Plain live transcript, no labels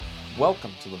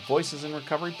Welcome to the Voices in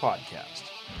Recovery podcast.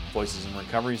 Voices in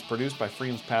Recovery is produced by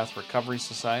Freedom's Path Recovery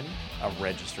Society, a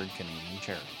registered Canadian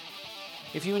charity.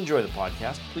 If you enjoy the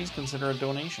podcast, please consider a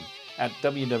donation at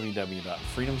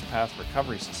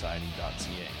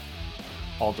www.freedomspathrecoverysociety.ca.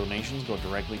 All donations go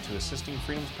directly to assisting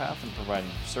Freedom's Path in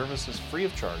providing services free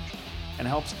of charge and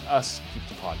helps us keep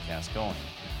the podcast going.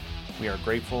 We are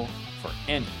grateful for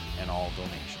any and all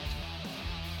donations.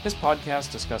 This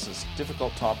podcast discusses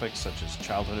difficult topics such as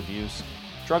childhood abuse,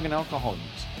 drug and alcohol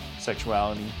use,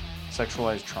 sexuality,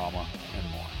 sexualized trauma, and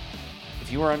more.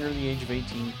 If you are under the age of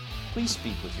 18, please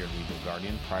speak with your legal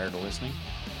guardian prior to listening.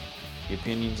 The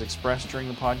opinions expressed during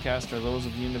the podcast are those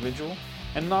of the individual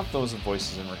and not those of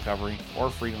Voices in Recovery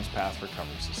or Freedom's Path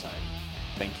Recovery Society.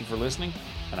 Thank you for listening,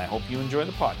 and I hope you enjoy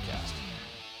the podcast.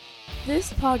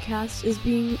 This podcast is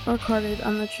being recorded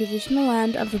on the traditional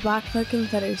land of the Blackfoot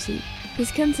Confederacy. This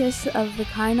consists of the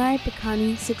Kainai,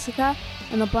 Piikani, Siksika,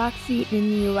 and the Blackfeet in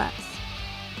the U.S.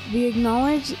 We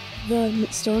acknowledge the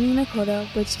Stoney Nakoda,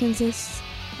 which consists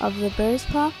of the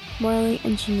Bearspaw, Morley,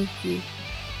 and Chiniki.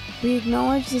 We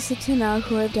acknowledge the Tsuut'ina,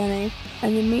 who are Dene,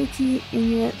 and the Métis,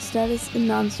 Inuit, status, and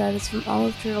non-status from all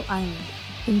of Turtle Island,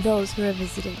 and those who are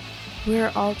visiting. We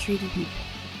are all treaty people.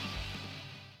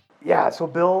 Yeah, so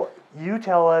Bill, you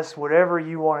tell us whatever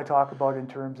you want to talk about in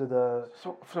terms of the...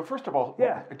 So first of all,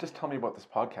 just tell me about this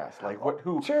podcast. Like,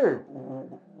 Sure.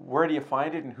 Where do you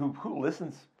find it, and who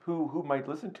listens? Who might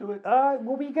listen to it?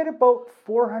 Well, we get about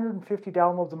 450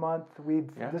 downloads a month.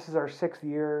 This is our 6th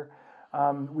year.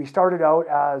 We started out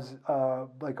as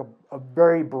like a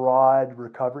very broad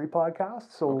recovery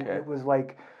podcast. So It was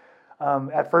like,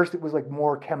 at first it was like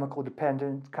more chemical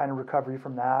dependent kind of recovery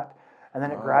from that. And then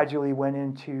it gradually went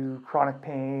into chronic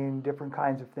pain, different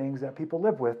kinds of things that people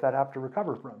live with that have to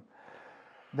recover from.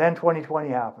 Then 2020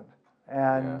 happened.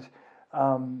 And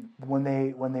when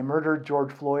they murdered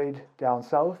George Floyd down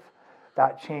south,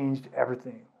 that changed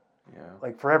everything. Yeah.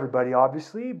 Like for everybody,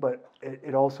 obviously, but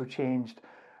it also changed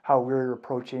how we're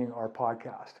approaching our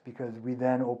podcast, because we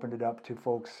then opened it up to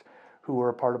folks who were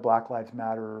a part of Black Lives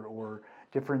Matter or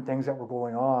different things that were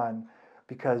going on,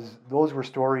 because those were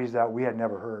stories that we had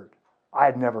never heard. I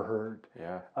had never heard.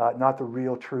 Not the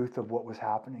real truth of what was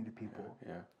happening to people.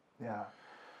 Yeah.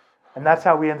 And that's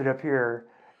how we ended up here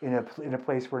in a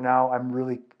place where now I'm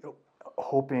really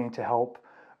hoping to help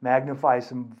magnify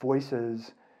some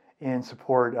voices in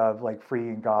support of like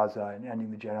freeing Gaza and ending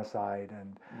the genocide,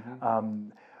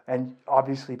 and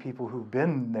obviously people who've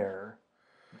been there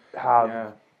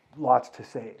have lots to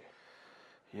say.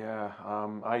 Yeah.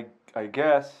 I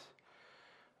guess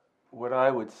what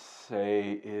I would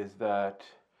say is that,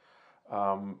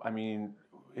 in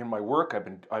my work, I've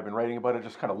been writing about it,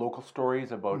 just kind of local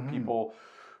stories about people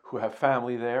who have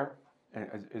family there.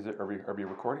 And are we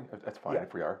recording? That's fine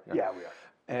if we are. Yeah, we are.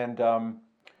 And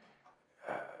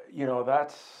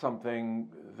that's something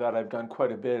that I've done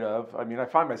quite a bit of. I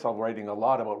find myself writing a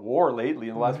lot about war lately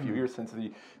in the last few years since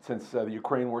the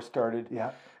Ukraine war started,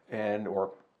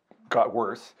 or got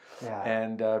worse. Yeah.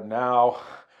 And now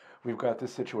we've got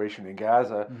this situation in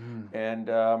Gaza, and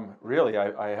really,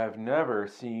 I have never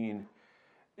seen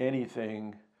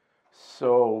anything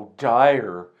so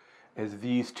dire as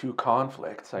these two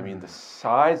conflicts. The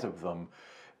size of them,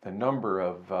 the number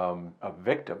of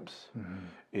victims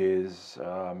is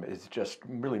just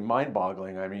really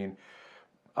mind-boggling.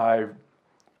 I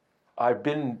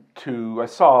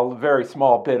saw a very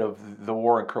small bit of the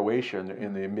war in Croatia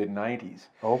in the mid-90s.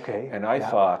 Okay. And I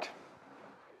thought,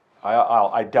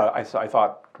 I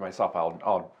thought to myself,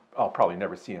 I'll probably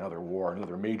never see another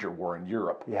major war in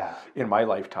Europe in my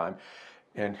lifetime.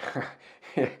 And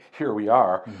here we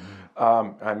are.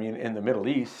 In the Middle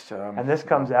East. And this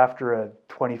comes after a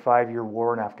 25-year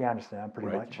war in Afghanistan,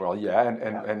 pretty much. Well,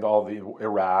 and all the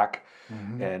Iraq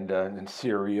and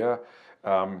Syria.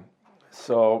 The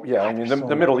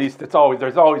Middle East.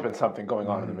 There's always been something going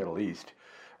on in the Middle East.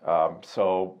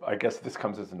 So I guess this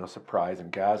comes as no surprise in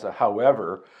Gaza.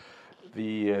 However,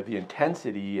 the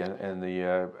intensity and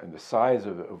the size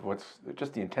of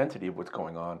the intensity of what's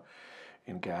going on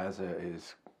in Gaza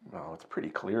is, it's pretty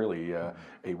clearly a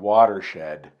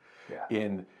watershed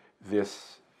in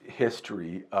this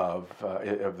history of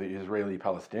the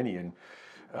Israeli-Palestinian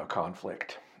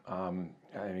conflict.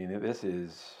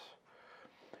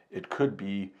 It could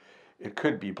be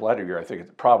bloodier. I think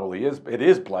it probably is. It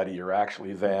is bloodier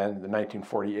actually than the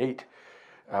 1948,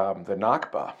 the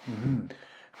Nakba.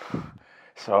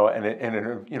 So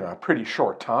in a pretty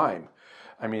short time.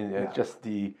 Just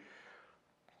the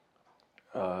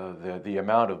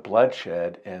amount of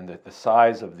bloodshed and the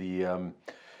size of the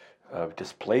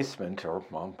displacement or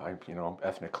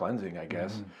ethnic cleansing, I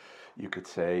guess, you could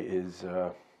say, is...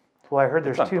 well, I heard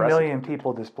there's 2 million unprecedented.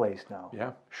 people displaced now.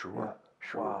 Yeah, sure, Yeah.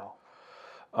 sure.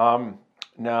 Wow.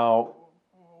 Now,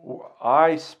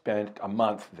 I spent a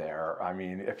month there. I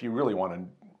mean, if you really want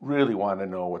to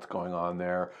know what's going on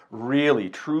there, really,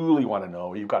 truly want to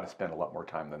know, you've got to spend a lot more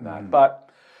time than that. But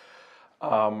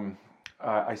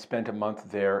I spent a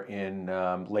month there in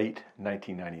late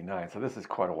 1999, so this is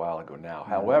quite a while ago now.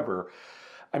 However,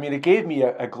 I mean, it gave me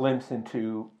a glimpse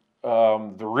into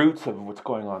the roots of what's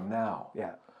going on now.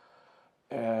 Yeah.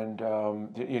 And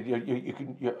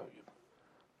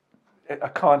a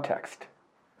context.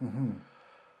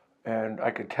 And I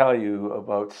could tell you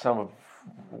about some of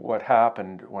what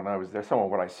happened when I was there, some of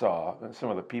what I saw,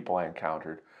 some of the people I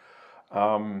encountered,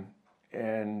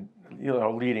 and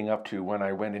leading up to when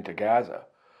I went into Gaza.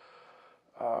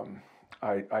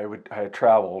 I had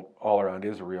traveled all around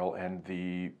Israel and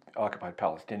the occupied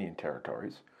Palestinian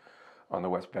territories on the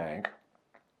West Bank,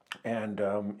 and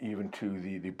even to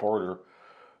the border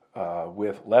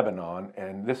with Lebanon.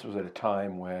 And this was at a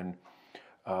time when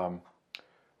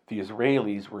the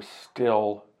Israelis were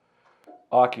still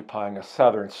occupying a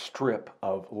southern strip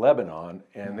of Lebanon,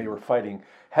 and they were fighting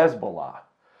Hezbollah.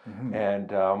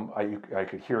 And I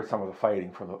could hear some of the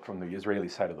fighting from the Israeli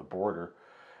side of the border,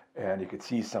 and you could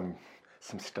see some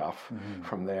stuff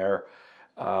from there.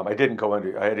 I didn't go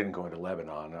into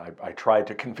Lebanon. I tried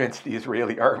to convince the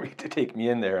Israeli army to take me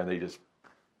in there, and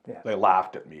they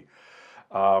laughed at me.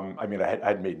 I mean,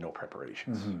 I'd made no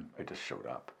preparations. I just showed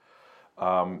up.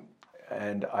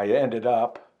 And I ended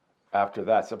up, after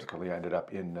that, subsequently I ended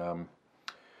up in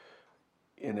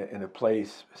a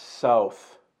place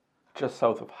just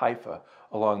south of Haifa,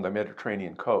 along the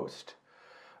Mediterranean coast.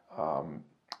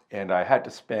 And I had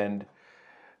to spend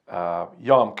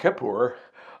Yom Kippur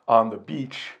on the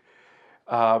beach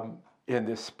in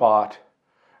this spot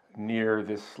near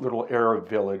this little Arab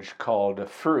village called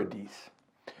Furadis.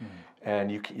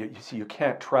 And you see, you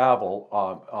can't travel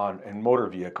in motor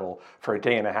vehicle for a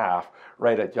day and a half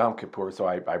right at Yom Kippur. So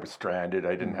I was stranded.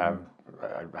 I didn't have.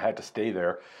 I had to stay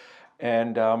there,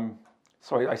 and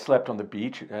so I slept on the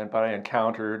beach. But I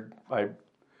encountered. I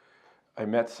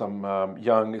met some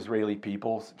young Israeli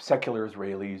people, secular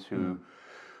Israelis who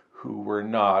were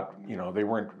not. They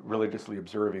weren't religiously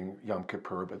observing Yom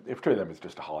Kippur, but to them it's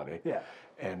just a holiday. Yeah.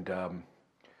 And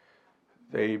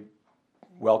they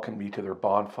welcomed me to their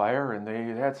bonfire, and they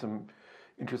had some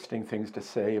interesting things to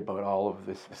say about all of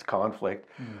this conflict.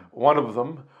 One of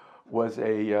them was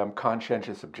a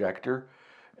conscientious objector,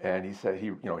 and he said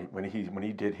when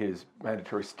he did his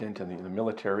mandatory stint in the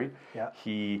military,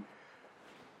 he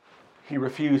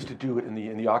refused to do it in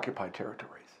the occupied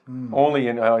territories. He's only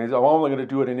going to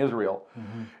do it in Israel,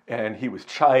 and he was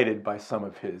chided by some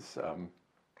of his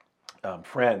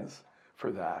friends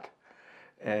for that.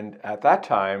 And at that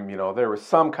time, there was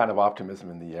some kind of optimism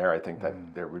in the air. I think that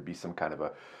there would be some kind of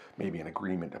maybe an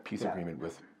agreement, a peace agreement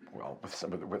with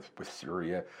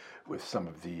Syria, with some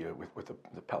of the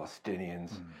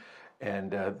Palestinians.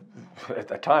 And at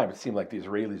that time, it seemed like the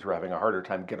Israelis were having a harder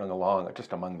time getting along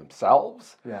just among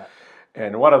themselves. Yeah.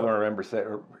 And one of them, I remember,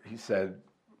 he said,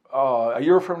 "Oh, a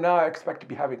year from now, I expect to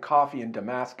be having coffee in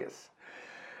Damascus."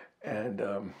 And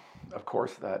of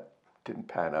course, that didn't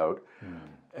pan out.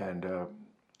 And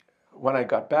when I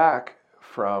got back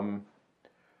from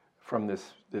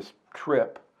this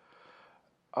trip,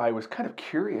 I was kind of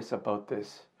curious about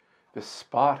this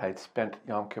spot I'd spent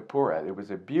Yom Kippur at. It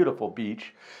was a beautiful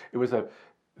beach. There was a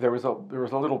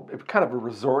little, it was kind of a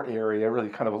resort area, really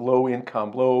kind of a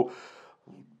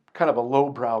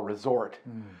lowbrow resort.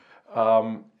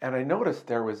 And I noticed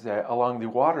there was along the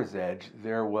water's edge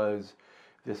there was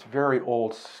this very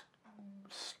old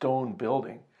stone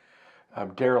building,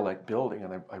 derelict building,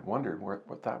 and I wondered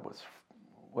what that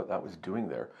was doing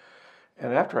there.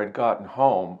 And after I'd gotten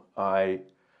home, I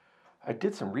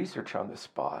did some research on this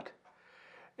spot,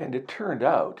 and it turned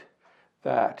out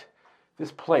that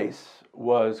this place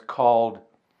was called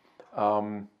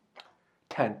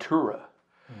Tantura,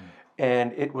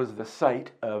 and it was the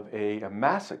site of a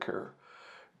massacre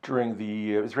during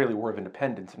the Israeli War of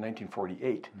Independence in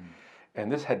 1948. And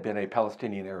this had been a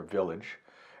Palestinian Arab village,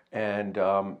 and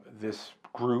this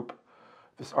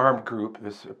armed group,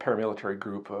 this paramilitary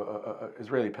group,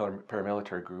 Israeli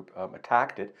paramilitary group,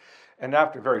 attacked it. And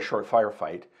after a very short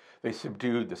firefight, they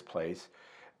subdued this place,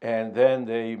 and then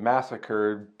they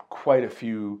massacred quite a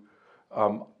few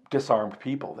disarmed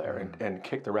people there and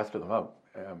kicked the rest of them out.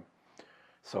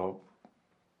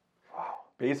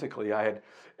 Basically,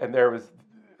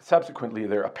 subsequently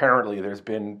apparently there's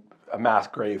been a mass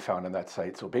grave found on that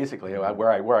site. So basically,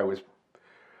 where I was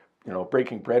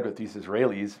breaking bread with these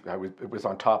Israelis. It was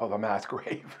on top of a mass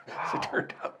grave, as it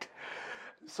turned out.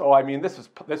 So I mean, this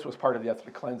was part of the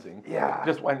ethnic cleansing. Yeah.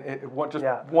 Just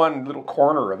one little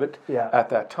corner of it at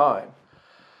that time.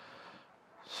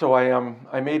 So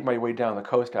I made my way down the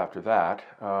coast after that.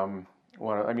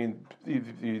 These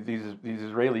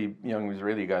young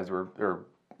Israeli guys they're a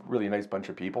really nice bunch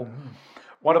of people. Mm-hmm.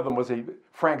 One of them was a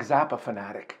Frank Zappa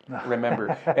fanatic,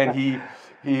 remember, and he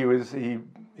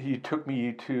took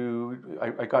me to.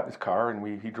 I got in his car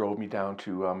and he drove me down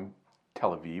to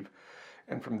Tel Aviv,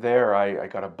 and from there I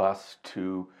got a bus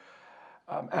to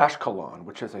Ashkelon,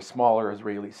 which is a smaller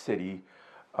Israeli city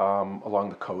along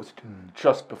the coast,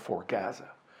 just before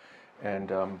Gaza, and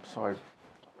so I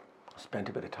spent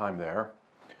a bit of time there.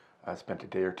 I spent a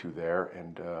day or two there,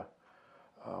 and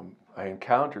I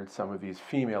encountered some of these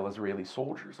female Israeli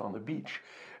soldiers on the beach,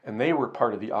 and they were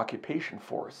part of the occupation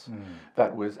force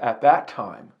that was at that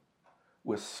time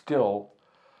was still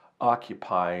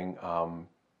occupying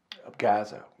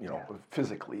Gaza,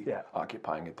 physically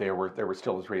occupying it. There were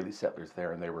still Israeli settlers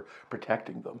there, and they were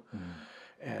protecting them,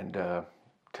 and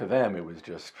to them it was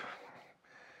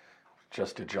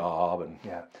just a job, and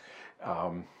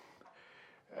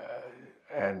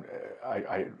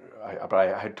but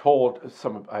I had told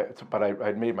but I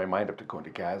had made my mind up to going to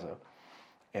Gaza,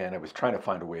 and I was trying to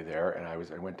find a way there, and I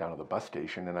went down to the bus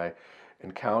station, and I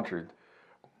encountered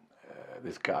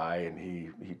this guy, and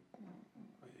he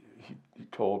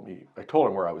told me. I told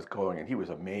him where I was going, and he was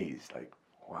amazed, like,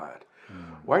 what?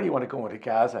 Why do you want to go into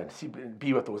Gaza and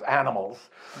be with those animals?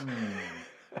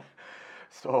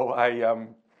 So I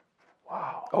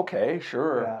wow. Okay,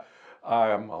 sure. Yeah.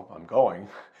 I'm going.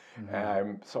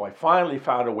 So I finally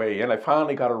found a way in. I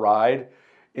finally got a ride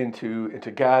into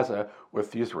Gaza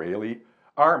with the Israeli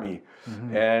army,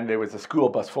 and it was a school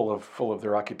bus full of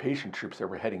their occupation troops that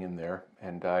were heading in there.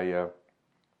 And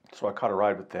so I caught a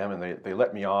ride with them, and they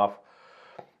let me off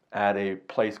at a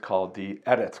place called the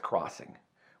Eretz Crossing,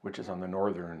 which is on the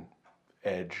northern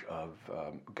edge of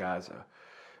Gaza.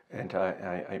 And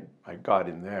I got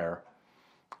in there,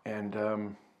 and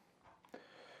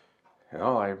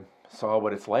I saw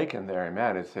what it's like in there, and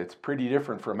man, it's pretty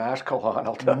different from Ashkelon,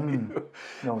 I'll tell you.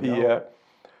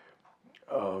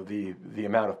 The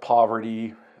amount of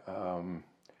poverty,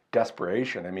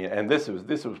 desperation. I mean, and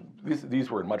these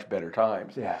were in much better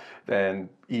times than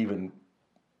even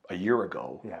a year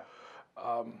ago. Yeah.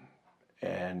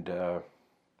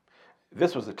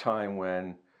 This was a time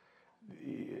when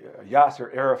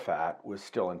Yasser Arafat was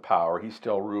still in power. He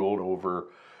still ruled over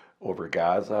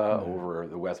Gaza, over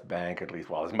the West Bank, at least,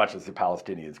 well, as much as the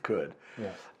Palestinians could.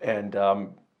 Yeah. And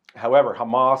however,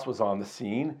 Hamas was on the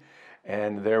scene,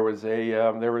 and there was a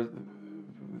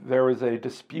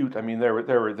dispute. I mean, there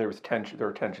were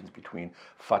tensions between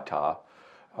Fatah,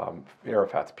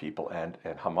 Arafat's people, and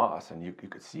Hamas, and you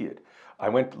could see it. I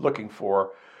went looking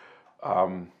for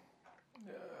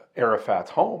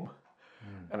Arafat's home.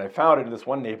 And I found it in this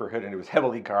one neighborhood, and it was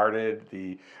heavily guarded.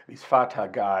 These Fatah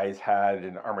guys had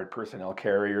an armored personnel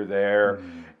carrier there,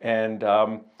 and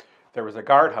there was a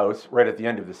guardhouse right at the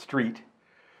end of the street.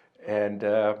 And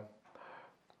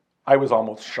I was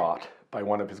almost shot by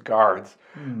one of his guards.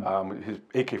 His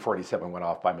AK-47 went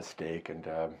off by mistake, and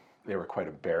they were quite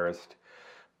embarrassed.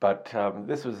 But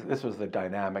this was the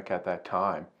dynamic at that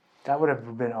time. That would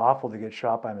have been awful to get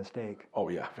shot by mistake. Oh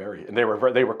yeah, very. And they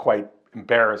were quite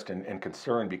embarrassed and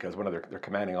concerned because one of their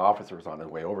commanding officers was on his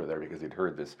way over there because he'd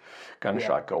heard this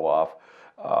gunshot go off.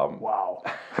 Wow.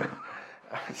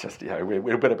 It's just, it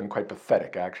would have been quite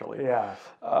pathetic, actually. Yeah.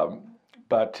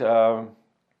 But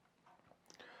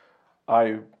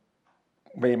I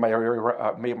made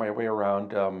my way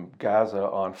around Gaza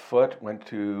on foot. Went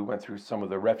through some of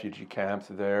the refugee camps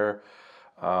there,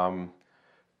 and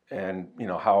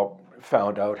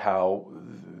found out how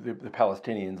the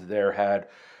Palestinians there had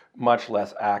much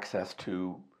less access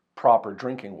to proper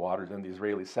drinking water than the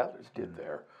Israeli settlers did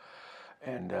there.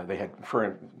 And they had,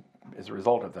 as a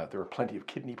result of that, there were plenty of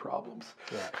kidney problems.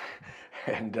 Yeah.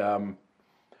 And I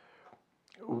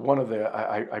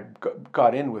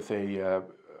got in with a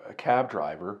cab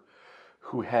driver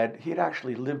who had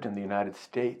actually lived in the United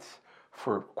States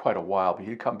for quite a while, but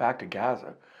he'd come back to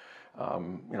Gaza,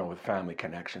 with family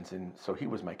connections. And so he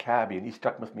was my cabbie, and he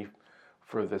stuck with me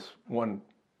for this one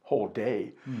whole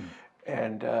day.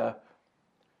 And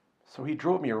so he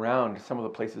drove me around to some of the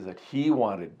places that he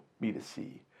wanted me to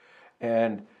see.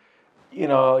 And,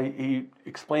 he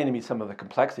explained to me some of the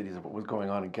complexities of what was going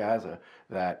on in Gaza,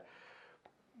 that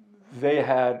they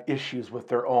had issues with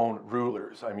their own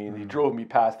rulers. I mean, he drove me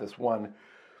past this one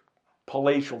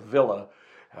palatial villa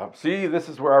See, this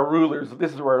is where our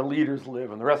leaders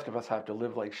live, and the rest of us have to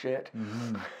live like shit.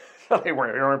 Mm-hmm. So they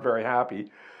weren't very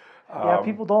happy.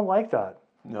 People don't like that.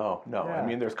 No. Yeah. I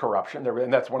mean, there's corruption there,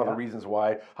 and that's one of the reasons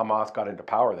why Hamas got into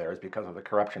power there, is because of the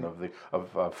corruption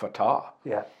of Fatah.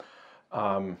 Yeah.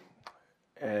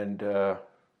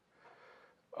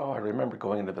 I remember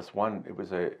going into this one. It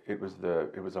was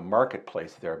a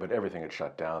marketplace there, but everything had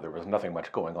shut down. There was nothing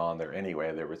much going on there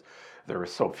anyway. There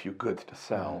was so few goods to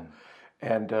sell,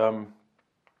 and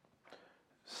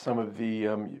some of the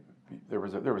there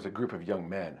was a group of young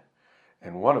men,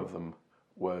 and one of them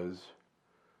was.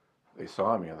 They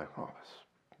saw me and they're like, oh, this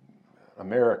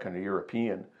American, a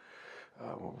European.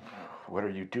 What are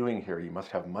you doing here? You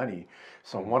must have money.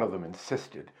 So one of them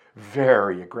insisted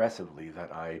very aggressively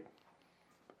that I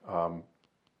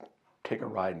take a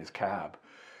ride in his cab,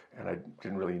 and I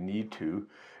didn't really need to,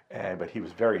 but he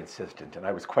was very insistent, and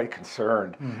I was quite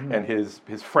concerned. And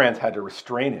his friends had to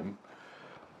restrain him.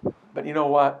 But you know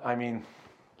what? I mean,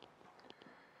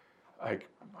 I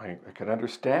can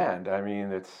understand. I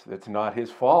mean, it's not his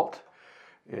fault.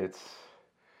 It's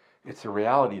a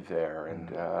reality there,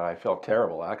 and I felt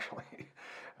terrible actually.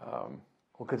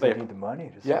 Because they need the money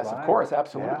to survive. Yes, of course,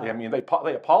 absolutely. Yeah. I mean, they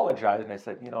apologized, and I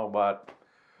said, you know what?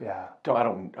 Yeah. I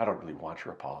don't really want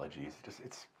your apologies. It's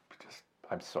just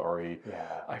I'm sorry.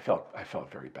 Yeah. I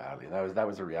felt very badly. That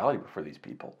was the reality for these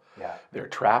people. Yeah. They're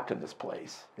trapped in this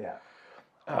place. Yeah.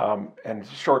 And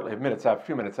shortly, a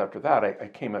few minutes after that, I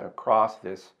came across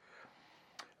this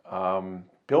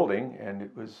building, and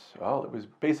it was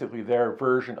basically their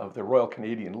version of the Royal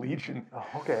Canadian Legion. Oh,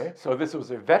 okay. So this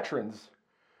was a veterans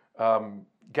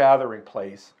gathering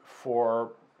place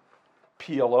for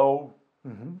PLO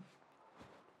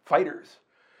fighters.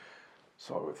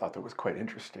 So I thought that was quite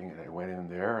interesting, and I went in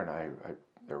there, and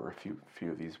there were a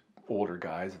few of these older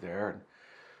guys there, and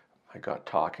I got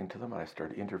talking to them, and I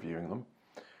started interviewing them,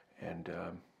 and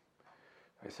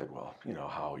I said, well, you know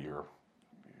how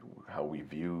we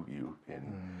view you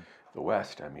in the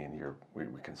West. I mean, we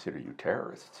consider you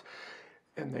terrorists,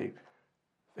 and they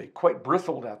quite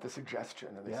bristled at the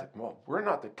suggestion, and they said, well, we're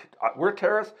not we're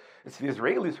terrorists. It's the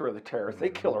Israelis who are the terrorists. They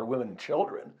kill our women and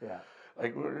children. Yeah.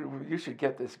 Like, you should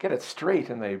get it straight.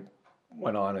 And they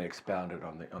went on and expounded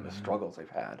on the struggles they've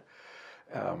had.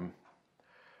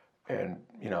 And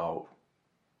you know,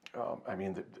 I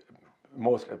mean,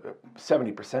 most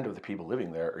 70% of the people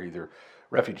living there are either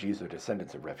refugees or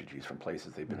descendants of refugees from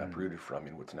places they've been uprooted from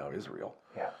in what's now Israel.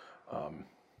 Yeah.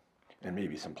 And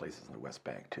maybe some places in the West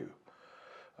Bank too.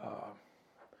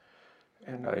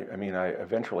 And I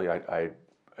eventually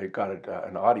got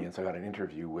an audience. I got an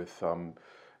interview with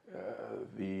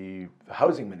the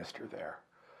housing minister there,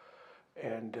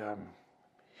 and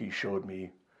he showed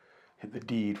me the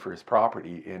deed for his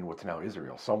property in what's now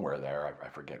Israel, somewhere there. I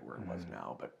forget where it was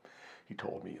now, but he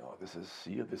told me, "Oh, this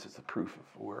is the proof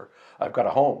of where I've got a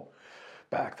home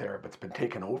back there, but it's been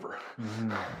taken over."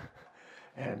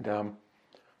 And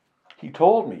he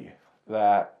told me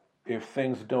that if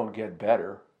things don't get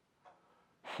better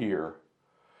here,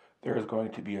 there is going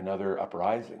to be another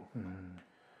uprising.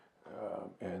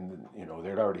 And you know,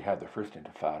 they'd already had the first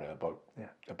Intifada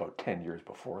about 10 years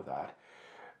before that.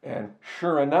 And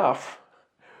sure enough,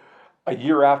 a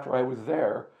year after I was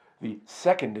there, the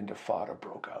second Intifada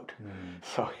broke out.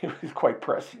 So it was quite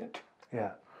prescient.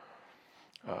 Yeah.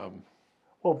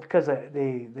 Well, because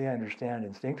they understand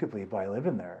instinctively by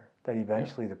living there that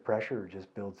eventually the pressure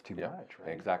just builds too much,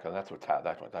 right? Exactly. That's what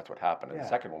happened. And the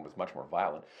second one was much more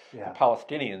violent. Yeah. The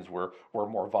Palestinians were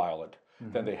more violent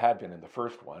than they had been in the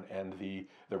first one, and the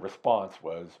response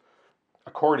was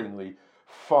accordingly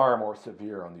far more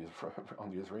severe on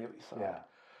the Israeli side.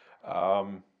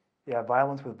 Yeah.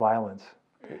 Violence with violence.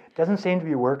 Doesn't seem to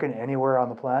be working anywhere on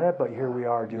the planet, but here we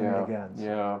are doing it again.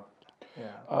 So.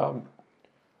 Yeah.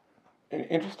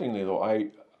 Interestingly, though,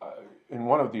 I in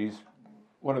one of these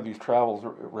travels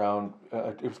around,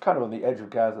 it was kind of on the edge of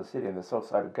Gaza City, on the south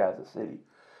side of Gaza City,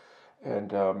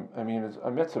 and I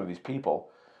met some of these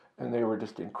people, and they were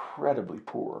just incredibly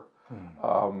poor.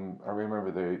 I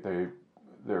remember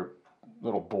their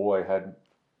little boy had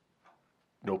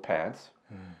no pants.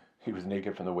 He was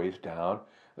naked from the waist down.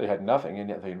 They had nothing, and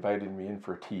yet they invited me in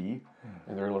for tea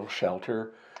in their little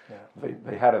shelter. Yeah.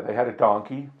 They had a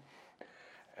donkey,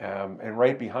 and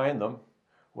right behind them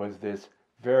was this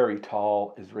very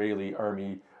tall Israeli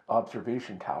army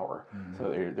observation tower. So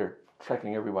they're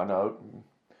checking everyone out. And,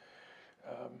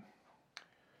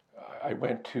 I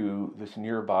went to this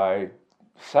nearby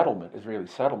Israeli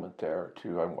settlement there.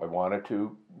 I wanted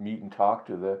to meet and talk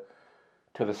to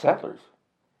the settlers,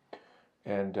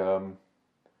 and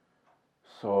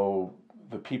so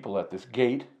the people at this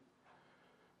gate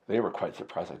they were quite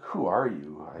surprised. Like, who are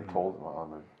you? I told them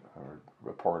I'm a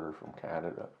reporter from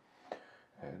Canada,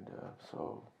 and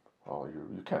so, well,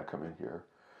 you can't come in here.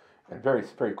 And very,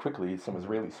 very quickly, some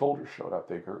Israeli soldiers showed up.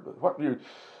 They heard,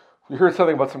 we heard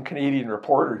something about some Canadian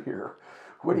reporter here.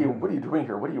 What are you doing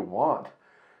here? What do you want?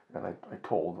 And I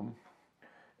told them.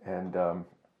 And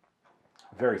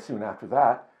very soon after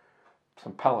that,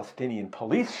 some Palestinian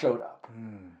police showed up.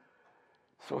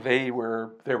 So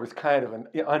there was kind of an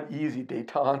uneasy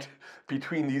détente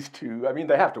between these two. I mean,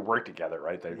 they have to work together,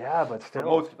 right? But still.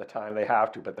 Most of the time they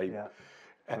have to, but they... Yeah.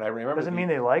 And I remember... Doesn't mean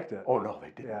they liked it. Oh, no,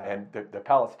 they didn't. Yeah. And the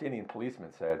Palestinian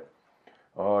policeman said,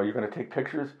 oh, you're going to take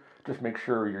pictures? Just make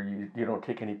sure you don't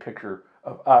take any picture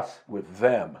of us with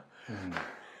them.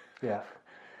 Yeah.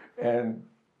 And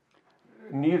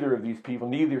neither of these people,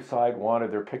 neither side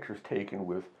wanted their pictures taken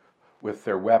with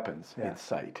their weapons in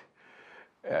sight.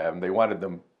 They wanted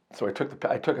them. So I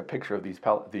took a picture of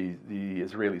the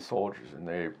Israeli soldiers, and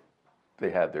they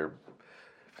had their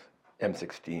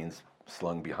M16s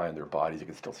slung behind their bodies. You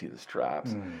could still see the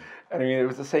straps. And I mean, it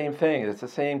was the same thing. It's the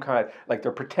same kind. Like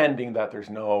they're pretending that there's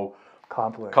no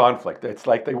conflict. It's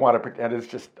like they want to pretend. It's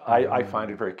just I find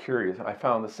it very curious, and I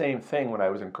found the same thing when I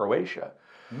was in Croatia.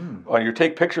 When you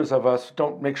take pictures of us,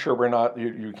 don't make sure we're not.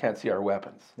 You can't see our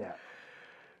weapons. Yeah.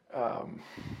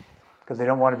 Because they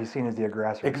don't want to be seen as the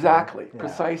aggressor. Exactly. Yeah.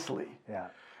 Precisely. Yeah.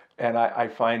 And I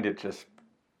find it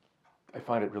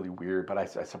really weird, but I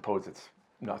suppose it's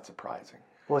not surprising.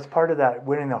 Well, it's part of that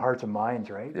winning the hearts and minds,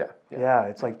 right? Yeah. Yeah,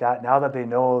 it's like that. Now that they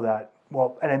know that,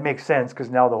 well, and it makes sense because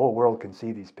now the whole world can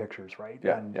see these pictures, right?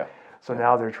 Yeah. So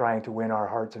now they're trying to win our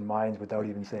hearts and minds without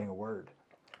even saying a word.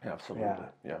 Absolutely.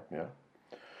 Yeah.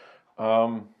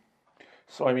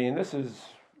 So I mean,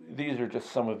 these are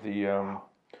just some of the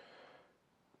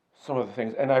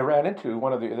things. And I ran into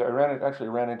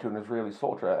an Israeli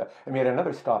soldier. I made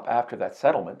another stop after that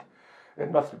settlement.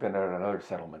 It must have been at another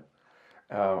settlement.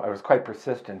 I was quite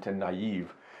persistent and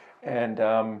naive, and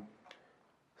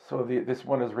so this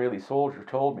one Israeli soldier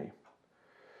told me,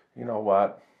 you know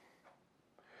what?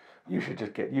 You should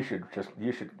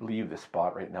leave this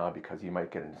spot right now because you might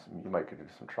get into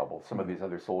some trouble. Some of these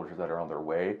other soldiers that are on their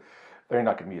way, they're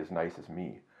not going to be as nice as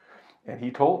me. And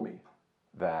he told me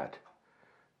that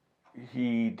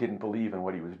he didn't believe in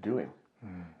what he was doing.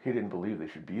 He didn't believe they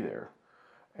should be there.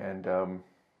 And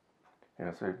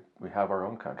so we have our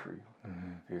own country.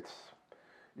 It's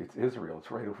Israel.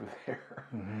 It's right over there.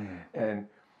 And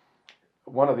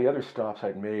one of the other stops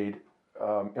I'd made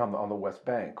on the West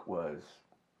Bank was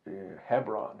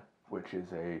Hebron, which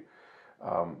is a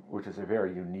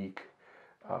very unique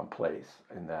place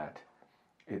in that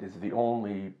it is the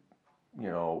only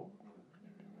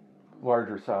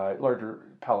larger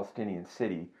Palestinian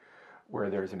city where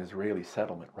there's an Israeli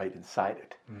settlement right inside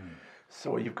it.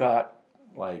 So you've got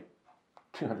like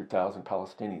 200,000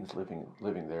 Palestinians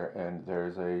living there, and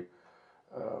there's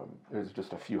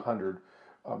just a few hundred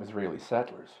Israeli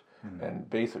settlers. And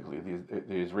basically,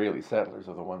 the Israeli settlers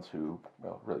are the ones who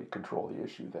really control the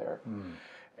issue there.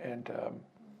 And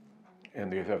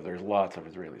there's lots of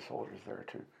Israeli soldiers there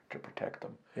to protect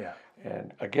them. Yeah.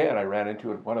 And again, I ran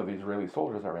into one of the Israeli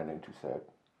soldiers said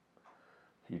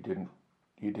he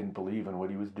didn't believe in what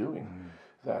he was doing.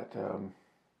 That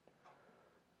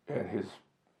and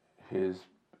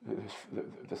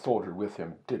the soldier with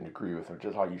him didn't agree with him.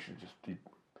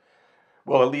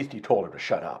 Well, at least he told him to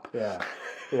shut up. Yeah.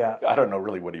 I don't know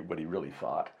really what he really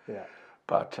thought. Yeah.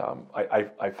 But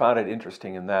I found it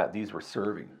interesting in that these were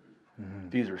serving.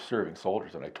 These were serving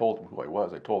soldiers, and I told them who I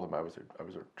was. I told them I was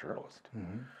a journalist.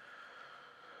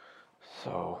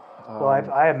 So. Well,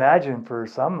 I imagine for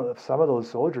some of those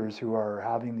soldiers who are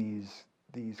having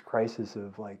these crises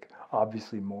of like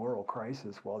obviously moral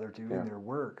crisis while they're doing their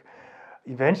work.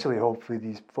 Eventually, hopefully,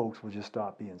 these folks will just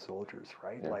stop being soldiers,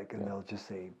 right? They'll just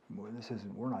say,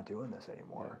 we're not doing this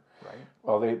anymore, right?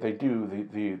 Well, they do.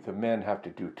 The men have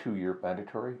to do 2-year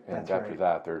mandatory, and after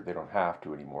that, they don't have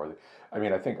to anymore. I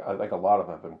mean, I think like a lot of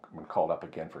them have been called up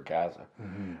again for Gaza.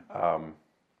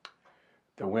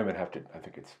 The women have to. I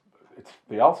think it's.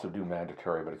 They also do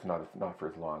mandatory, but it's not for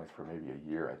as long. It's for maybe a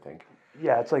year, I think.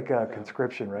 Yeah, it's like a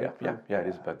conscription, right? Yeah, it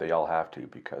is. But they all have to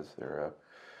because they're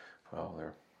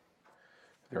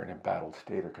an embattled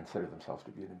state, or consider themselves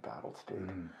to be an embattled state.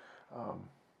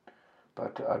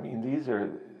 But I mean,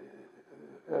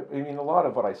 a lot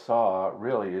of what I saw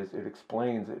really is it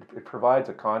explains, it provides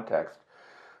a context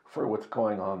for what's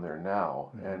going on there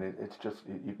now, and it's just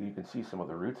you can see some of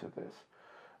the roots of this.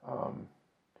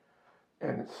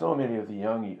 And so many of the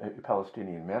young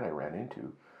Palestinian men I ran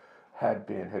into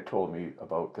had told me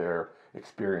about their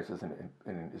experiences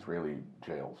in Israeli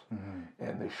jails,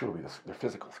 and they showed me their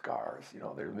physical scars. You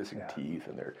know, they're missing teeth,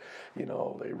 and they're, you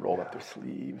know, they roll up their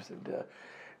sleeves, and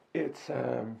it's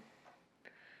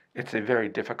a very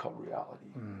difficult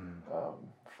reality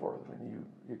for them,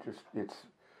 and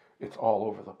it's all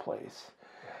over the place.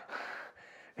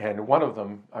 And one of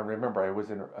them, I remember, I was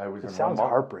in It sounds Ramallah.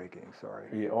 heartbreaking. Sorry.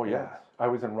 Yeah. I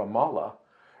was in Ramallah,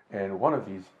 and one of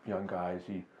these young guys,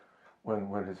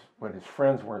 when his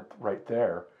friends weren't right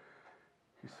there,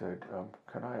 he said,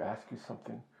 "Can I ask you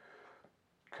something?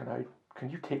 Can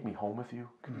you take me home with you?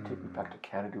 Can you take me back to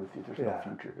Canada with you? There's no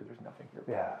future here. There's nothing here."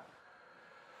 Yeah.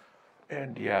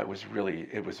 And that was very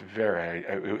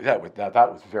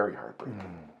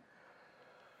heartbreaking.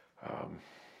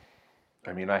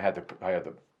 I mean, I had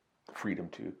the freedom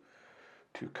to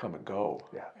come and go,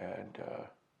 and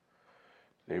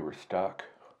they were stuck.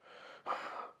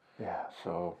 Yeah.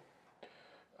 So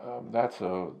that's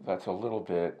a little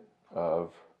bit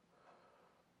of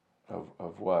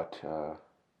what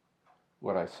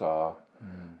I saw,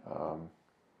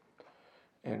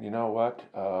 and you know what?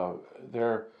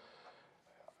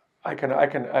 I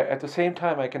at the same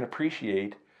time I can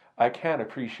appreciate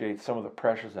some of the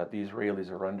pressures that the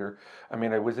Israelis are under. I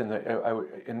mean, I was in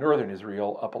northern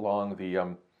Israel, up along the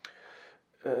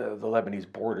Lebanese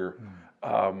border,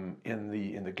 in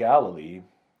the Galilee,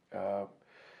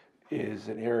 is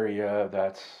an area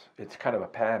it's kind of a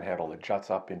panhandle that juts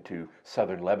up into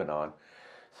southern Lebanon.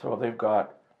 So they've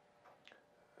got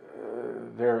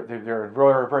they're in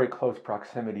very, very close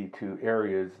proximity to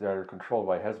areas that are controlled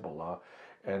by Hezbollah,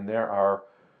 and they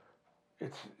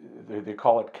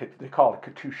call it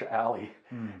Katusha Alley,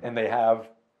 and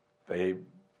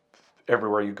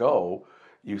everywhere you go,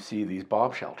 you see these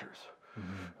bomb shelters.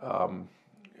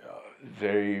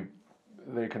 They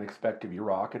can expect to be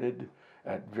rocketed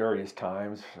at various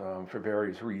times for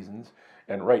various reasons,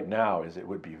 and right now it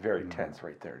would be very tense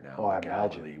right there now. Oh, I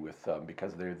imagine.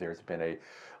 Because there's been a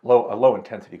low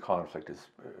intensity conflict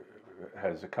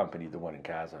has accompanied the one in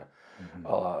Gaza,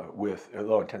 with a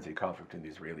low intensity conflict in the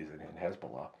Israelis and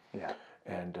Hezbollah. Yeah.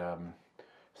 And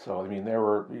so I mean there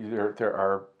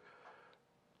are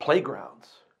playgrounds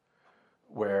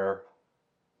where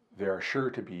there are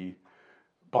sure to be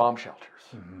bomb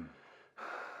shelters.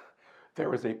 There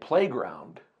was a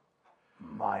playground.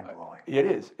 Mind-blowing. It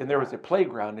is, and there was a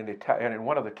playground in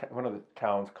one of the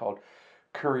towns called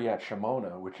Kiryat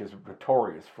Shimona, which is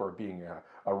notorious for being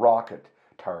a rocket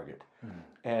target.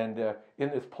 And in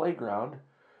this playground,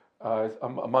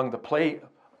 among the play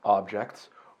objects,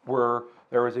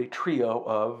 there was a trio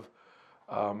of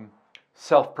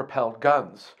self-propelled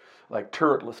guns, like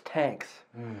turretless tanks,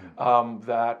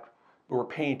 that were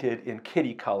painted in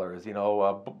kitty colors,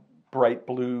 bright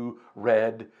blue,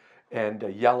 red, and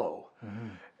yellow.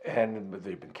 And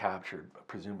they've been captured,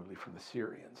 presumably from the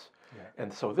Syrians. Yeah.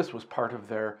 And so this was part of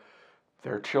their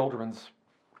children's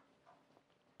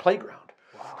playground.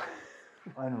 Wow,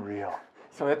 unreal.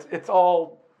 So it's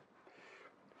all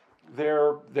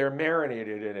they're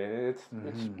marinated in it.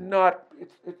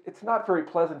 It's not very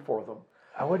pleasant for them.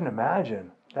 I wouldn't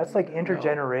imagine. That's like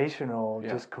intergenerational,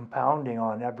 just compounding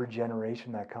on every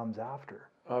generation that comes after.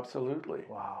 Absolutely.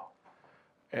 Wow.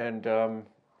 And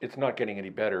it's not getting any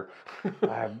better.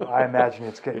 I imagine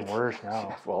it's getting worse now.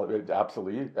 Yes, well,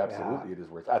 absolutely, it is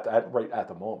worse right at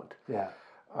the moment. Yeah.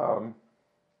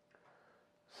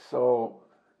 So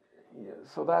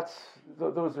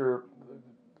those are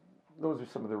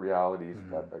some of the realities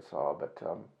that I saw. But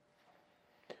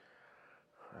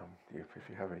if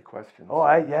you have any questions. Oh,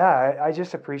 I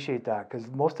just appreciate that, because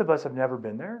most of us have never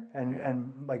been there,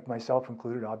 and like myself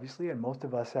included, obviously, and most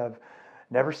of us have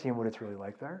never seen what it's really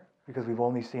like there, because we've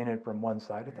only seen it from one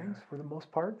side of things for the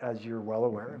most part, as you're well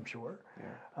aware, I'm sure.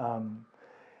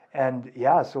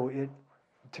 Yeah. So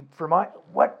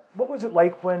what was it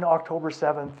like when October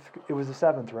 7th? It was the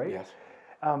 7th, right? Yes.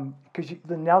 Because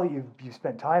now that you've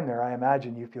spent time there, I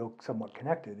imagine you feel somewhat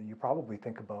connected, and you probably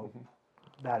think about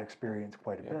that experience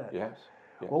quite a bit. Yes.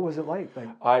 What was it like?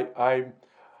 I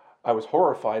was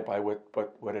horrified by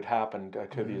what had happened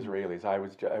to the Israelis.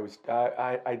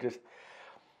 I just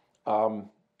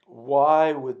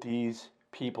why would these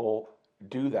people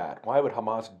do that? Why would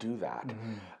Hamas do that?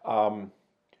 I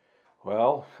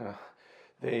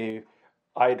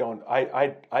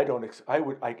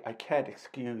can't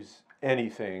excuse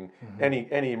anything,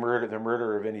 any murder, the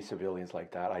murder of any civilians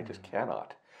like that. I just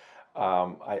cannot.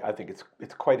 I think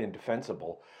it's quite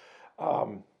indefensible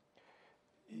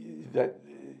that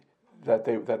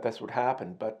that's what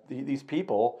happened. But these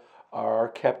people are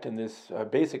kept in this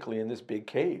basically in this big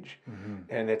cage,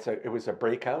 and it was a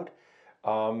breakout.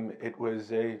 It was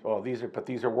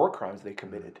these are war crimes they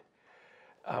committed,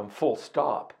 full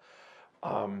stop.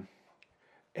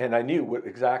 And I knew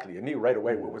I knew right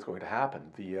away what was going to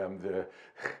happen.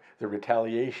 The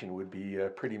retaliation would be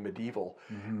pretty medieval.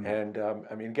 And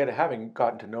I mean, having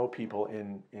gotten to know people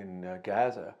in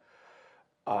Gaza,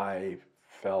 I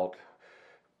felt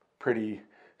pretty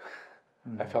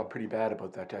bad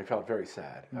about that. I felt very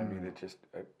sad. I mean, it just.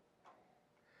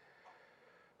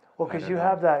 Well, because you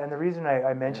have that, and the reason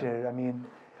I mention it, I mean,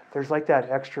 there's like that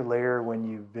extra layer when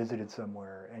you visited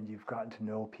somewhere and you've gotten to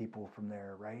know people from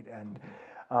there, right? And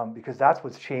because that's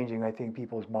what's changing, I think,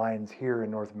 people's minds here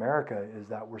in North America is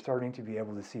that we're starting to be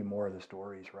able to see more of the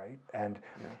stories, right? And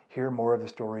hear more of the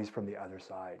stories from the other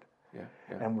side. Yeah.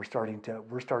 And we're starting to,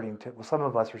 well, some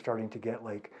of us are starting to get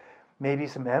like maybe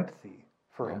some empathy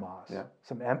for Hamas,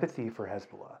 some empathy for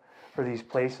Hezbollah, for these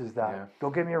places that,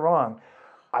 don't get me wrong,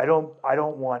 I don't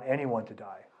want anyone to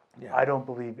die. Yeah. I don't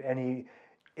believe any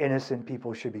innocent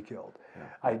people should be killed.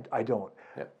 Yeah. I don't.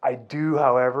 Yeah. I do,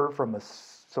 however, from a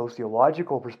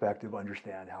sociological perspective,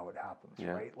 understand how it happens,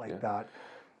 right? Like that.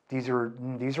 These are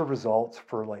results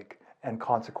for and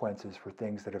consequences for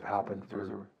things that have happened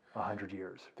for 100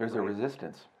 years. There's a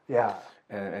resistance. Yeah.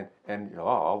 And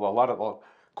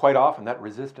quite often that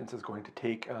resistance is going to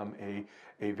take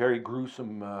a very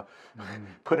gruesome,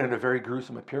 put in a very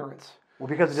gruesome appearance. Well,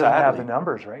 because it doesn't have the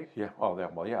numbers, right? Yeah.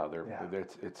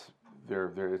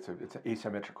 It's an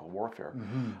asymmetrical warfare.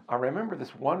 I remember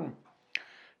this one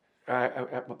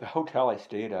at the hotel I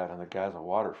stayed at on the Gaza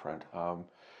waterfront.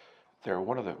 There,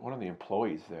 one of the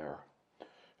employees there,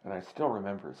 and I still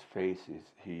remember his face.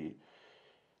 He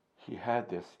had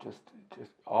this just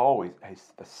always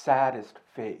the saddest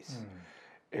face.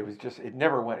 It was just it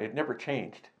never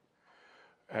changed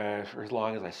for as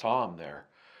long as I saw him there.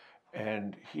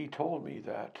 And he told me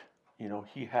that,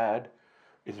 he had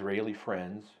Israeli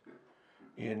friends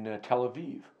in Tel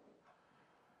Aviv.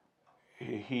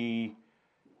 He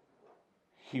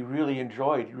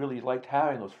really liked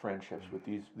having those friendships with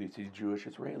these Jewish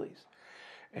Israelis.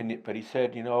 But he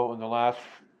said, in the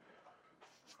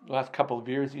last couple of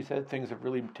years, he said things have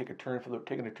really taken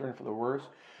a turn for the worse.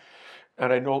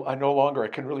 And I no longer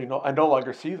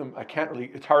see them. I can't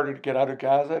really. It's harder to get out of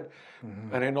Gaza,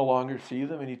 and I no longer see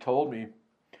them. And he told me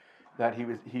that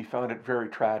he found it very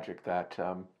tragic that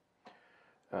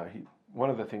one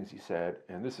of the things he said,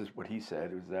 and this is what he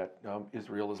said, was that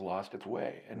Israel has lost its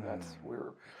way, and that's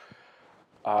where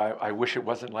I wish it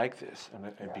wasn't like this,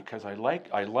 and because I like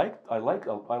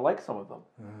some of them.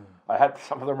 I had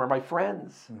some of them are my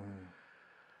friends,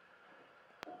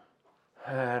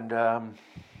 and.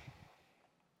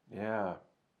 Yeah.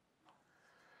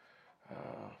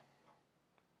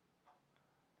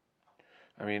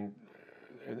 I mean,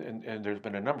 and there's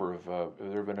been a number of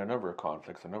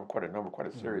conflicts, quite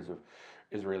a series of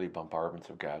Israeli bombardments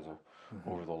of Gaza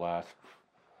over the last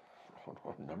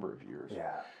number of years.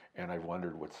 Yeah. And I've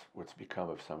wondered what's become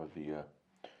of some of the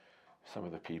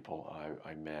people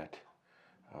I met.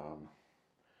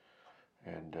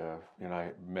 And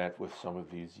I met with some of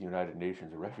these United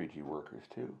Nations refugee workers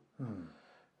too.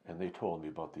 And they told me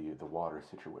about the water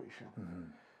situation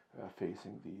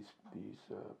facing these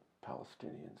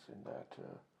Palestinians and that.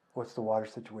 What's the water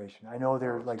situation? I know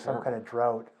there's some kind of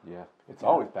drought. Yeah, it's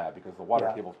always bad because the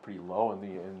water table's pretty low, and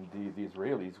the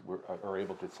Israelis are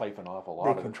able to siphon off a lot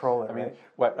of it. They control it. I mean,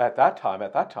 at that time,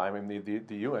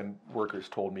 the UN workers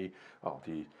told me,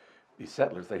 these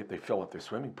settlers they fill up their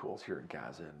swimming pools here in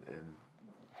Gaza and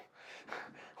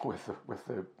with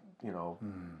the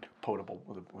potable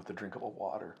with the drinkable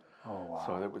water. Oh wow!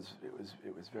 So it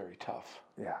was very tough.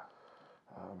 Yeah.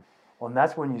 Well, and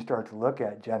that's when you start to look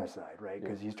at genocide, right?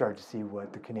 Because you start to see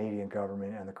what the Canadian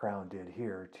government and the Crown did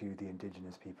here to the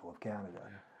Indigenous people of Canada,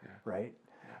 right?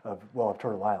 Yeah. Of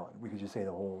Turtle Island. We could just say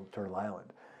the whole Turtle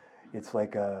Island. It's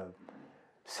like a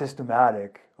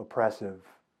systematic, oppressive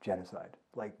genocide,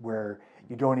 where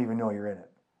you don't even know you're in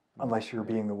it, unless you're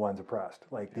being the ones oppressed.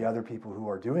 The other people who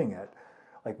are doing it,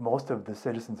 most of the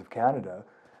citizens of Canada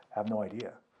have no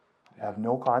idea, have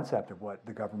no concept of what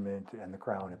the government and the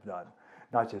Crown have done,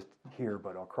 not just here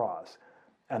but across,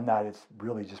 and that it's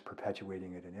really just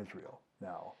perpetuating it in Israel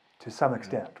now to some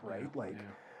extent, right?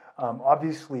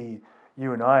 Obviously,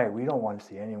 you and I, we don't want to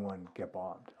see anyone get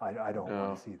bombed. I don't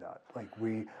want to see that.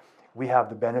 We have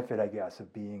the benefit, I guess,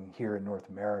 of being here in North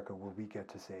America, where we get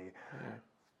to say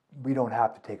we don't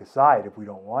have to take a side if we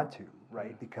don't want to,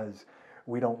 right? Because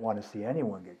we don't want to see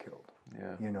anyone get killed.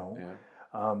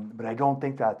 But I don't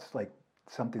think that's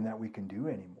something that we can do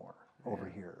anymore over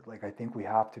here. I think we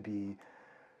have to be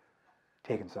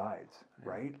taken sides,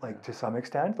 right? Like to some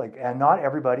extent, like, and not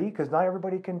everybody, because not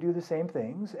everybody can do the same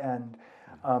things, and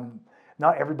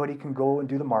not everybody can go and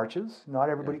do the marches. Not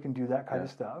everybody can do that kind of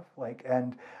stuff. Like,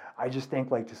 and I just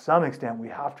think, like, to some extent, we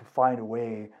have to find a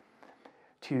way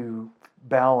to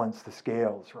balance the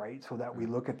scales, right? So that we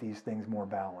look at these things more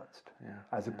balanced,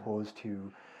 as opposed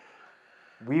to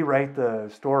we write the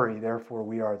story, therefore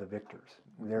we are the victors,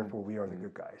 therefore we are the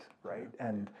good guys, right?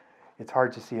 And it's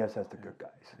hard to see us as the good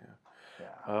guys.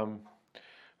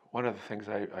 One of the things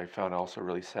I found also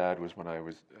really sad was when I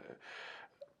was,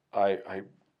 I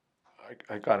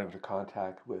got into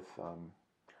contact with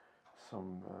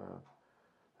some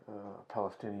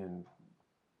Palestinian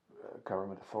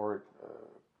government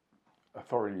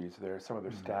authorities there, some of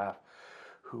their staff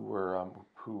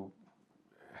who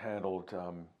handled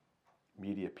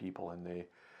media people, and they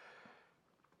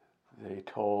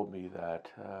told me that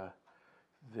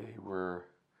they were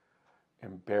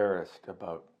embarrassed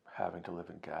about having to live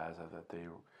in Gaza, that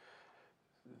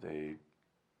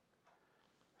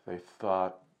they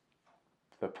thought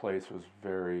the place was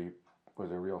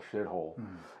a real shithole,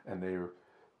 and they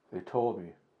told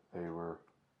me they were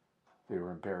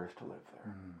embarrassed to live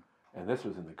there, and this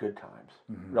was in the good times,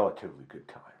 relatively good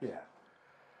times. Yeah.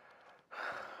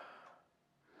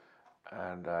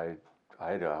 And I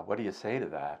what do you say to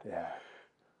that? Yeah.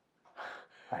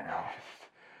 I know.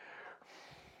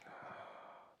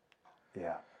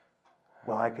 Yeah.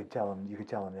 Well, I could tell him. You could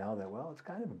tell him now that, well, it's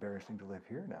kind of embarrassing to live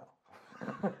here now,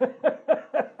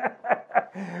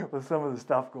 with some of the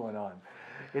stuff going on.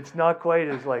 It's not quite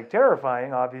as like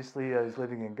terrifying, obviously, as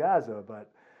living in Gaza,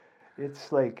 but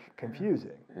it's like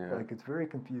confusing. Like, it's very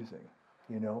confusing,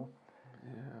 you know.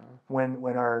 When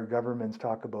our governments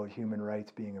talk about human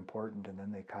rights being important, and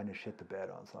then they kind of shit the bed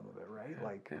on some of it, right?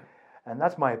 Like, and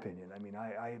that's my opinion. I mean,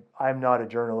 I'm not a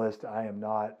journalist. I am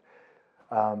not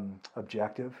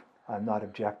objective. I'm not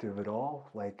objective at all.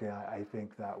 Like, I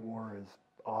think that war is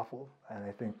awful, and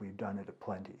I think we've done it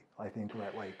aplenty. I think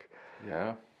that, like,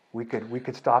 we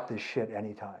could stop this shit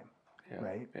anytime,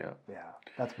 right? Yeah.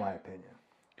 That's my opinion.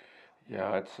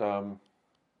 Yeah,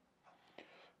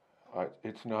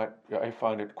 it's not. I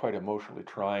find it quite emotionally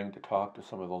trying to talk to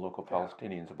some of the local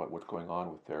Palestinians about what's going on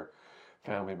with their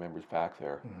family members back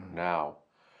there now,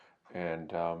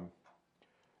 and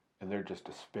they're just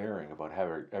despairing about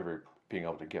ever being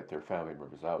able to get their family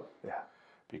members out. Yeah.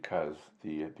 Because of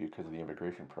the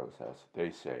immigration process,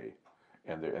 they say,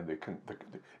 and the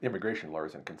immigration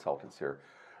lawyers and consultants here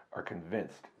are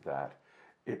convinced that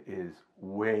it is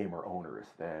way more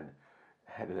onerous than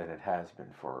it has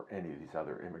been for any of these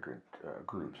other immigrant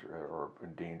groups or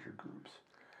endangered groups.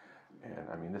 And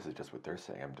I mean, this is just what they're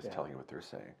saying. I'm just telling you what they're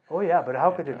saying. Oh yeah, but how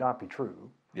could it not be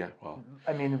true? Yeah, well,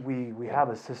 I mean, we have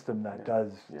a system that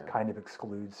does kind of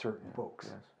exclude certain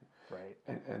folks, right?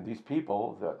 And these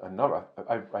people,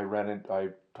 I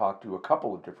talked to a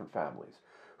couple of different families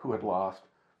who had lost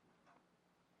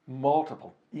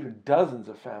multiple, even dozens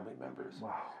of family members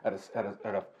at a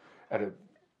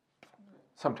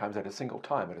sometimes at a single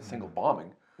time, at a single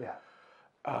bombing. Yeah.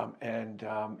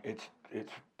 It's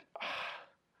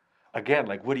again,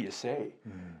 like, what do you say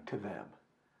to them?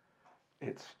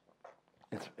 It's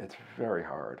very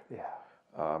hard. Yeah.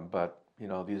 But you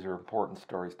know, these are important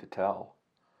stories to tell.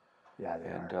 Yeah, they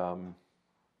are.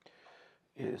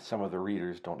 Some of the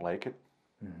readers don't like it.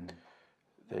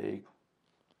 They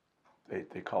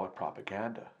call it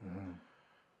propaganda.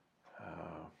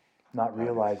 Not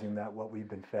realizing that what we've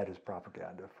been fed is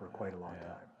propaganda for quite a long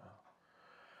time.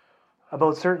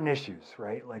 About certain issues,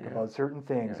 right? Like, about certain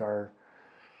things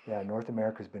North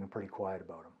America's been pretty quiet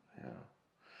about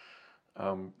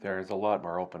them. There's a lot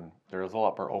more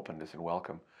openness and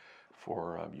welcome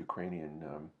for Ukrainian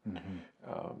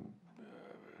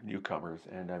newcomers,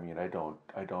 and I mean, I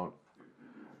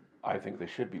think they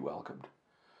should be welcomed.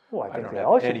 Well, I think they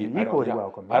all should be equally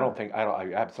welcome. I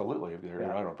absolutely.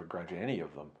 I don't begrudge any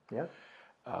of them. Yeah.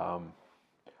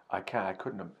 I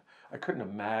couldn't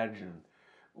imagine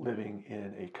living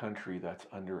in a country that's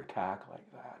under attack like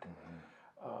that,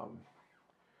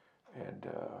 and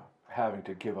having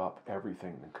to give up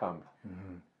everything and come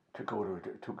to go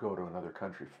to another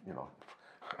country. You know,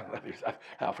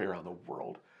 halfway around the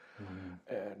world,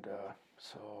 and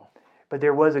so. But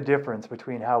there was a difference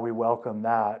between how we welcome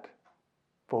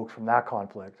folks from that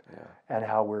conflict and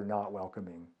how we're not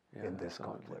welcoming in this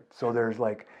conflict. So there's,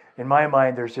 like, in my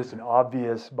mind, there's just an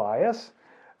obvious bias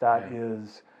that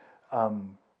is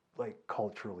like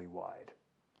culturally wide,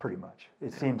 pretty much.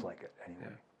 It seems like it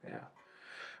anyway. Yeah.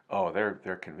 Oh,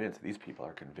 they're convinced. These people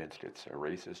are convinced it's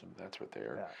racism. That's what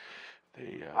they're.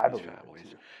 I believe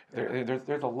families.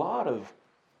 There's a lot of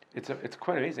It's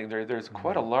quite amazing. There's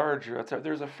quite a large.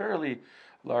 There's a fairly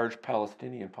large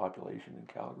Palestinian population in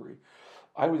Calgary.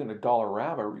 I was in a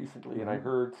Dollarama recently, and I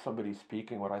heard somebody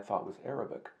speaking what I thought was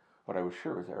Arabic, what I was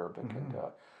sure was Arabic, and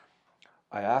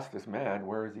I asked this man,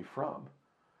 "Where is he from?"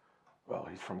 Well,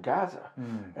 he's from Gaza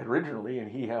originally,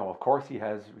 and of course, he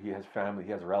has family,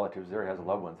 he has relatives there, he has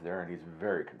loved ones there, and he's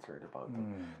very concerned about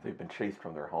them. They've been chased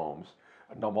from their homes,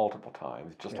 multiple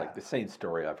times, just like the same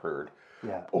story I've heard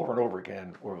over and over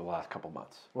again over the last couple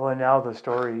months. Well, and now the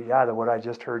story, what I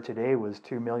just heard today was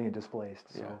 2 million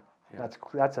displaced. So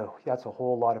that's a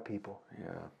whole lot of people.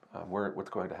 Yeah, what's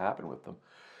going to happen with them?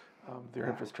 Their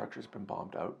infrastructure's been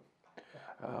bombed out.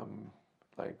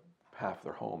 Like half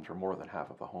their homes, or more than half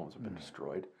of the homes, have been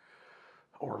destroyed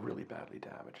or really badly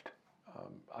damaged.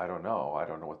 I don't know. I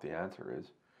don't know what the answer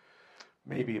is.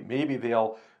 Maybe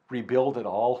they'll rebuild it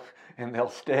all and they'll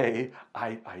stay.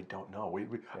 I don't know.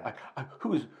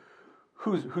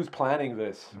 Who's planning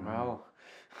this? Well,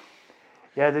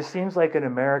 this seems like an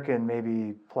American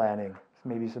maybe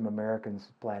some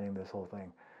Americans planning this whole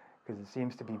thing, because it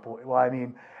seems to be. Well, I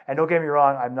mean, and don't get me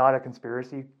wrong, I'm not a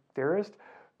conspiracy theorist.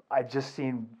 I've just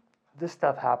seen this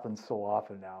stuff happens so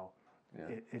often now.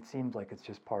 It seems like it's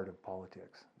just part of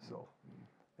politics. So,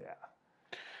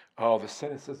 Oh, the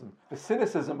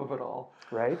cynicism of it all.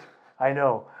 Right? I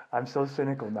know. I'm so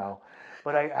cynical now.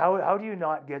 But how do you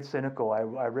not get cynical?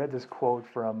 I read this quote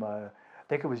from, I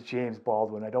think it was James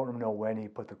Baldwin. I don't know when he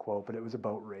put the quote, but it was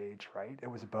about rage, right?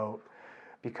 It was about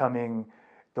becoming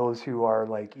those who are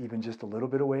like even just a little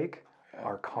bit awake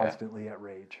are constantly at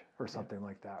rage or something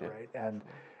like that, right? And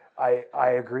I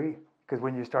agree, because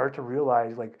when you start to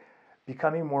realize like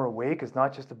becoming more awake is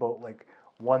not just about like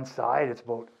one side, it's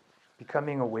about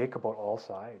becoming awake about all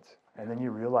sides. And then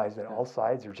you realize that all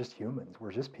sides are just humans.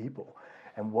 We're just people.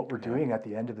 And what we're doing at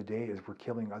the end of the day is we're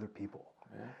killing other people.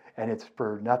 And it's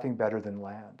for nothing better than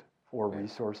land or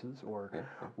resources or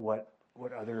what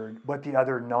the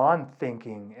other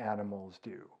non-thinking animals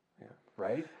do.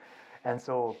 Right? And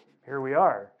so here we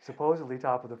are, supposedly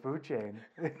top of the food chain.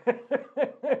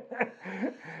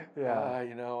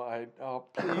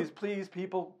 Please,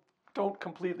 people, don't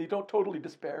totally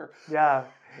despair. Yeah,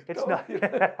 it's not.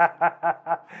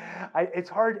 It's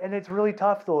hard, and it's really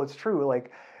tough, though. It's true.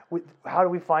 Like, how do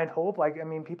we find hope? Like, I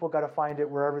mean, people got to find it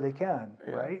wherever they can,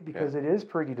 right? Because it is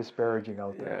pretty disparaging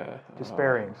out there.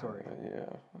 Despairing, sorry.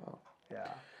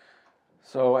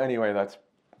 So anyway, that's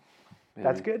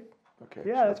good. Okay.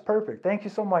 Yeah, that's perfect. Thank you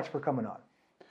so much for coming on.